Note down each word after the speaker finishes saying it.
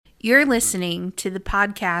You're listening to the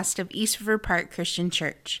podcast of East River Park Christian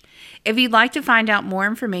Church. If you'd like to find out more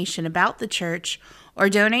information about the church or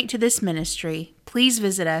donate to this ministry, please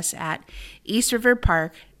visit us at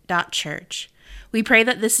eastriverpark.church. We pray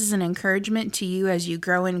that this is an encouragement to you as you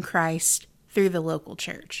grow in Christ through the local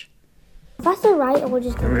church. Faster right, or we'll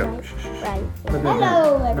just go right.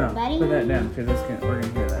 Hello, everybody. Put that down, because we're going to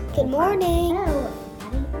hear that. Good morning. Hello,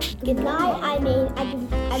 everybody. Good night. I mean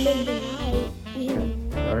good night.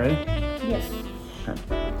 All ready? Yes.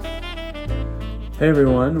 Hey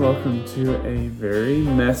everyone, welcome to a very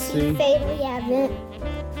messy... Family Advent.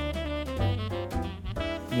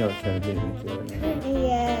 You always try to beat me to it.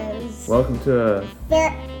 Yes. Welcome to a...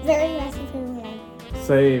 Very messy Family Advent.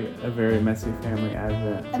 Say a very messy family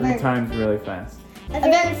advent. 3 times really fast. A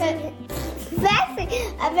very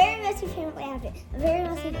messy Family Advent. A very messy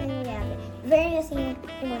Family Advent. A very messy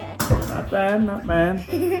Family Advent. Not bad.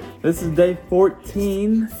 This is day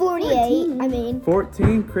 14. 48,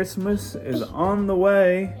 14, Christmas is on the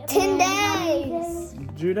way. 10 days.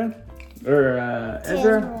 Judah, or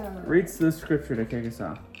Ezra, reads the scripture to kick us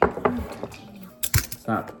off.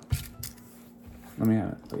 Stop. Let me have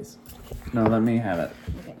it, please. No, let me have it.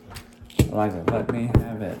 Okay. Eliza, let me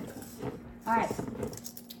have it. Alright.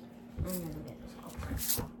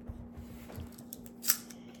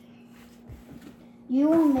 You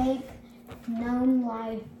will make known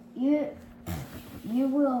life. You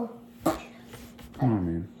will. Come on,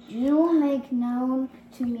 man. You will make known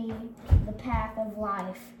to me the path of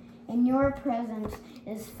life. In your presence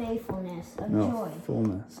is faithfulness of joy.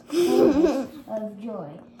 Fullness of joy.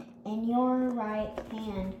 In your right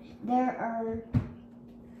hand there are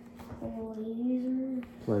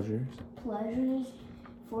pleasures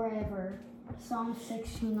forever. Psalm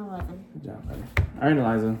 16:11. Good job, buddy. All right,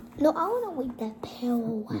 Eliza. No, I want to read that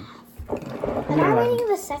paragraph. Am I reading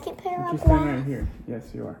the second paragraph? Just stand right here.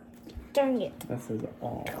 Yes, you are. Dang it. That says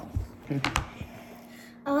all. Okay.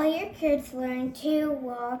 All your kids learn to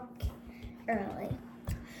walk early.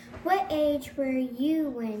 What age were you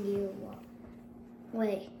when you walked?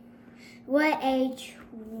 Wait. What age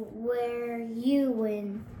were you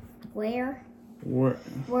when? Where? Were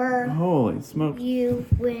holy smoke. You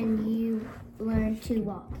when you learned to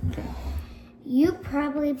walk? You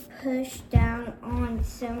probably pushed down on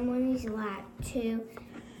someone's lap to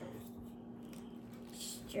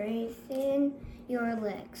strengthen your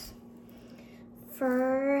legs.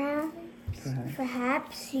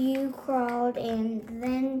 Perhaps you crawled and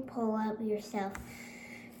then pull up yourself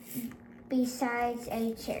besides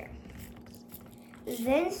a chair.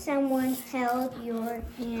 Then someone held your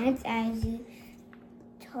hands as you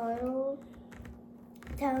toddled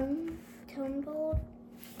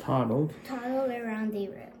around the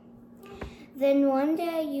room. Then one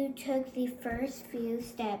day you took the first few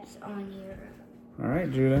steps on your own. All right,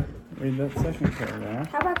 Judah, read that second paragraph.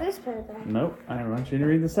 How about this paragraph? Nope, I want you to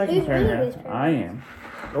read the second paragraph. I am.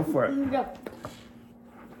 Go for it. Go.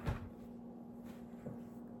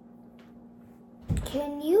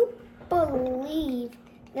 Can you believe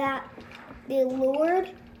that the Lord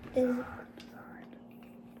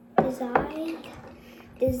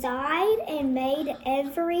designed and made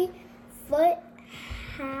every foot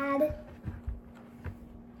had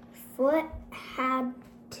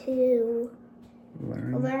to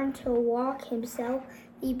learn to walk himself?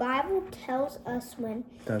 The Bible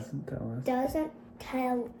doesn't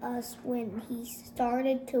tell us when he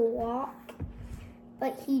started to walk,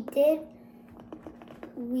 but he did.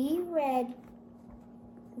 We read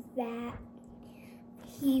that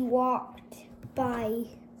he walked by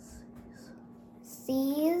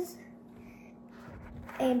seas,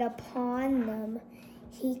 and upon them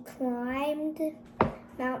he climbed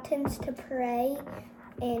mountains to pray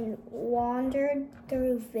and wandered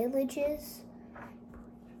through villages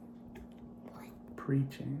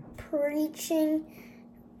preaching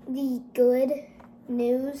the good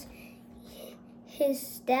news. His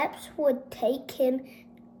steps would take him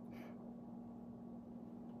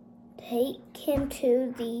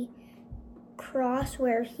to the cross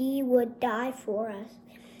where he would die for us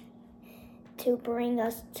to bring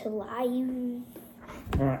us to life.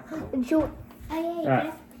 All right. All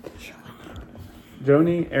right.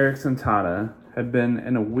 Joni Eareckson Tada had been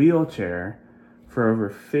in a wheelchair for over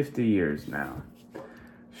 50 years now.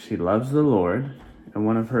 She loves the Lord, and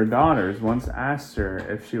one of her daughters once asked her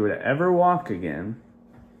if she would ever walk again,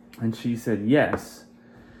 and she said yes,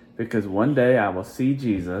 because one day I will see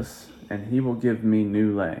Jesus, and he will give me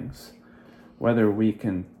new legs. Whether we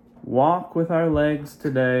can walk with our legs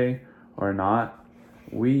today or not,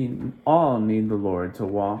 we all need the Lord to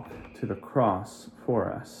walk to the cross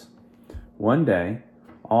for us. One day,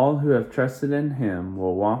 all who have trusted in him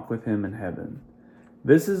will walk with him in heaven.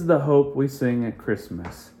 This is the hope we sing at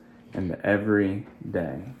Christmas and every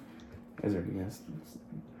day. Ezra, you guys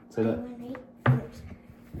sit up?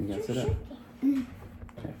 You guys sit up?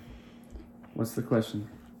 Okay. What's the question?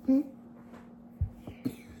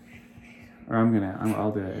 Or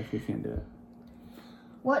I'll do it if you can't do it.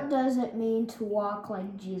 What does it mean to walk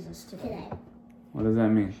like Jesus today? What does that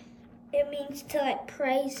mean? It means to like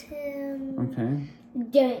praise him. Okay.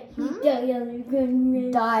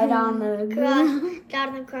 Died on the Died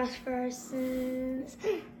on the cross for our sins.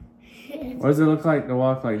 What does it look like to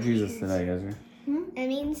walk like Jesus today, Ezra? It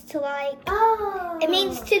means to like. It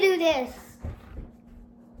means to do this.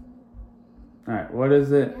 All right. What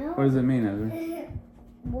does it mean, Ezra?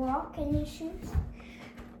 Walk in his shoes.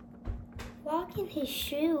 Walk in his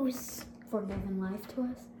shoes. for giving life to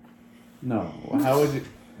us? No. How would you?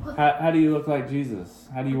 How do you look like Jesus?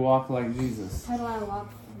 How do you walk like Jesus? How do I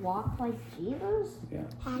walk like Jesus? Yeah.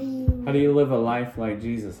 How do How do you live a life like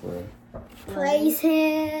Jesus lived? praise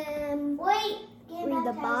him? Wait, Read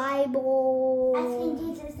the Bible.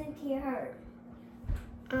 asking Jesus into your heart.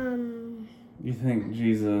 You think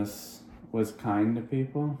Jesus was kind to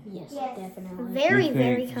people? Yes, Yes. definitely. Very, you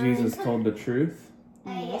very think kind. Jesus told the truth?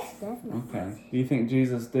 Yes, definitely. Okay. Do you think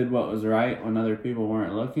Jesus did what was right when other people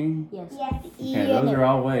weren't looking? Yes. Yes. Okay, those are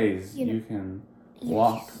all ways You know. you can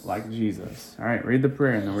walk like Jesus. All right, read the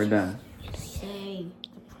prayer and then we're done. Say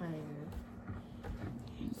the prayer.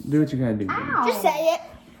 Do what you gotta do. baby. Just say it.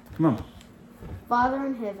 Come on. Father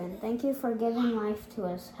in heaven, thank you for giving life to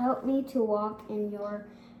us. Help me to walk in your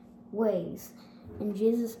ways. In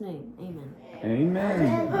Jesus' name, amen.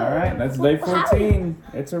 Amen. All right, that's day 14.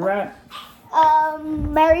 It's a wrap.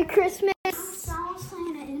 Merry Christmas.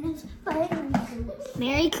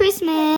 Merry Christmas.